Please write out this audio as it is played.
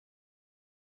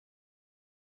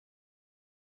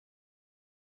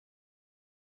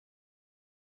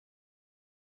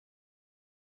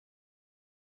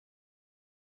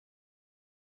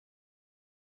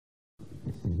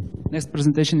Next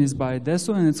presentation is by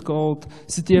Deso, and it's called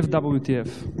CTF WTF.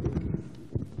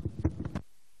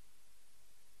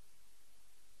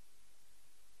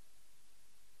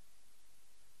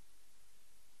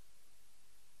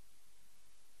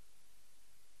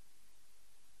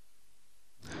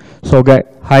 So,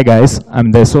 hi guys,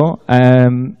 I'm Dесо.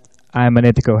 I'm an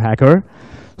ethical hacker.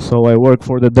 So I work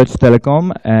for the Dutch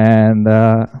Telecom, and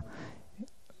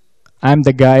I'm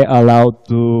the guy allowed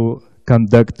to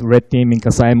conduct red teaming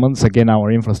assignments against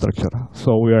our infrastructure.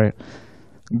 So we are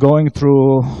going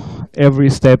through every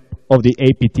step of the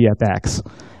APT attacks.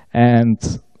 And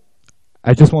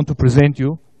I just want to present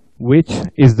you which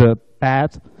is the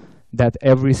path that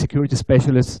every security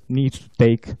specialist needs to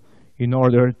take in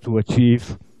order to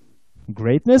achieve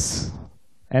greatness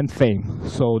and fame.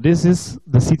 So this is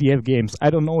the CTF games. I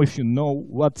don't know if you know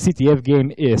what CTF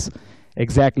game is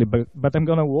exactly, but I'm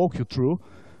gonna walk you through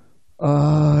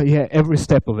every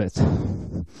step of it.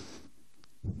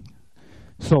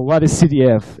 So what is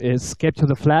CTF? It's capture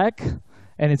the flag,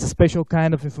 and it's a special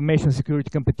kind of information security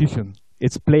competition.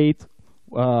 It's played,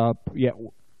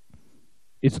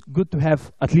 it's good to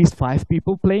have at least 5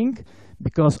 people playing,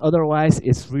 because otherwise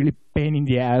it's really pain in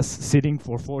the ass sitting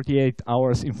for 48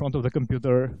 hours in front of the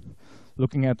computer,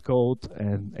 looking at code,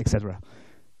 and etc.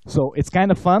 So it's kind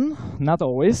of fun, not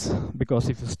always, because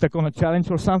if you're stuck on a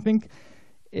challenge or something,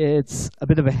 it's a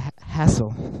bit of a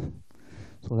hassle.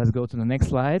 So let's go to the next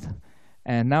slide.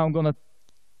 And now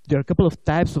there are a couple of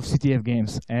types of CTF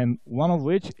games, and one of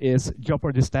which is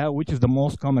Jeopardy style, which is the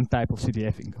most common type of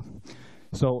CTFing.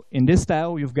 So in this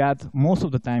style, you've got most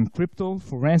of the time crypto,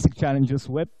 forensic challenges,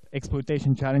 web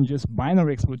exploitation challenges,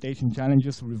 binary exploitation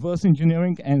challenges, reverse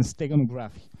engineering, and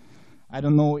steganography. I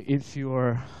don't know if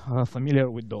you're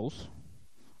familiar with those.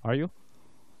 Are you?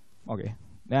 Okay.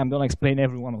 Then I'm going to explain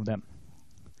every one of them.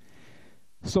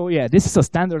 So yeah, this is a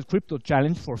standard crypto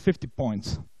challenge for 50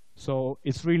 points. So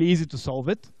it's really easy to solve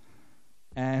it.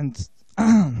 And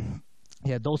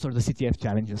yeah, those are the CTF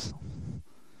challenges.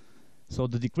 So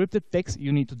the decrypted text,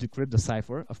 you need to decrypt the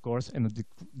cipher, of course, and the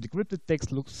decrypted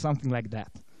text looks something like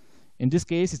that. In this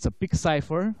case, it's a PIC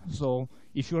cipher, so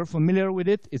if you're familiar with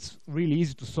it, it's really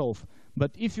easy to solve.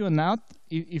 But if you're not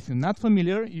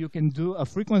familiar, you can do a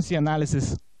frequency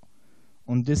analysis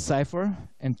on this cipher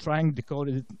and try and decode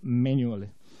it manually,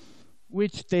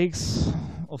 which takes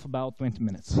of about 20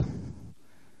 minutes.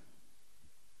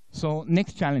 So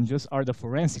next challenges are the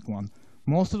forensic one.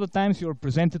 Most of the times you're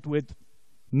presented with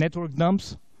network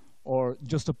dumps or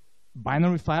just a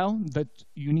binary file that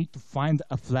you need to find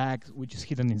a flag which is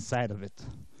hidden inside of it.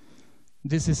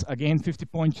 This is again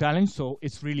 50-point challenge, so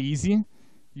it's really easy.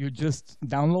 You just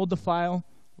download the file,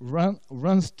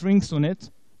 run strings on it.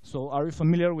 So are you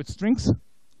familiar with strings?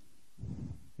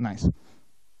 Nice.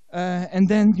 And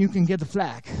then you can get the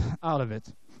flag out of it.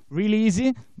 Really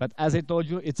easy, but as I told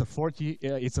you, it's a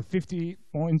 50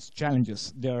 points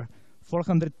challenges. There are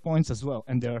 400 points as well,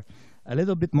 and they're a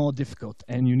little bit more difficult,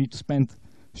 and you need to spend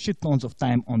shit tons of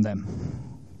time on them.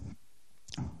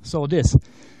 So this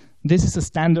is a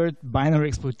standard binary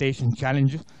exploitation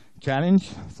challenge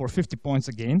for 50 points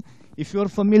again. If you're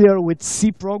familiar with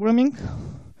C programming,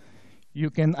 you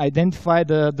can identify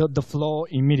the flaw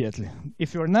immediately.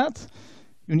 If you're not,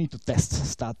 you need to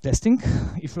start testing.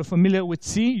 If you're familiar with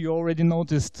C, you already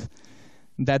noticed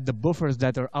that the buffers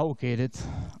that are allocated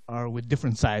are with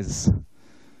different sizes.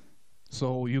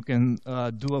 So you can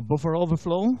do a buffer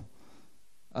overflow.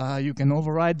 You can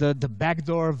override the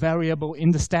backdoor variable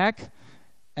in the stack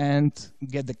and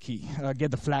get the key,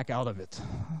 get the flag out of it.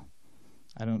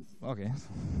 I don't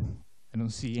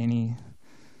see any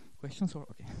questions or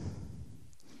okay.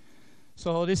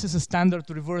 So this is a standard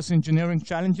reverse engineering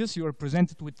challenges. You are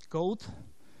presented with code,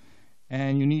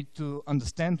 and you need to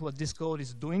understand what this code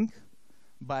is doing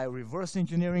by reverse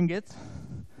engineering it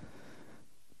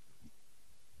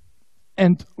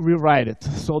and rewrite it.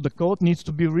 So the code needs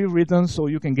to be rewritten so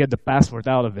you can get the password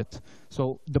out of it.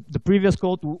 So the previous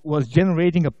code was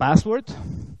generating a password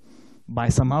by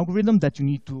some algorithm that you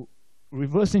need to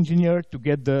reverse engineer to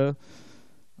get the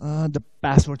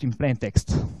password in plain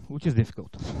text, which is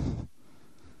difficult.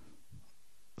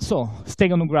 So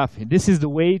steganography. This is the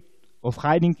way of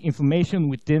hiding information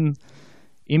within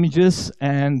images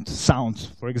and sounds,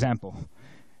 for example.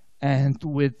 And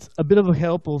with a bit of a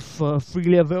help of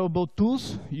freely available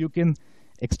tools, you can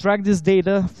extract this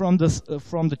data from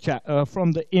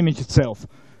the image itself.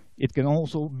 It can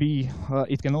also be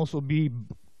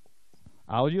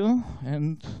audio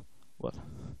and what?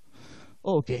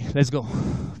 Okay, let's go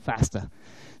faster.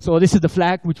 So this is the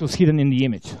flag which was hidden in the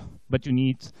image, but you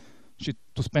need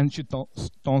to spend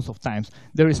tons of times.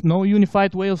 There is no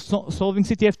unified way of solving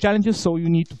CTF challenges, so you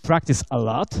need to practice a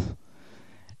lot.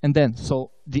 And then,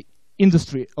 so the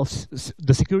industry of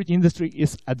the security industry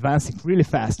is advancing really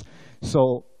fast.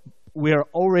 So we are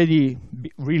already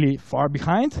really far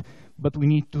behind, but we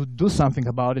need to do something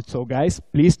about it. So guys,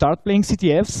 please start playing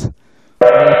CTFs.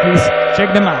 Please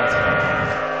check them out.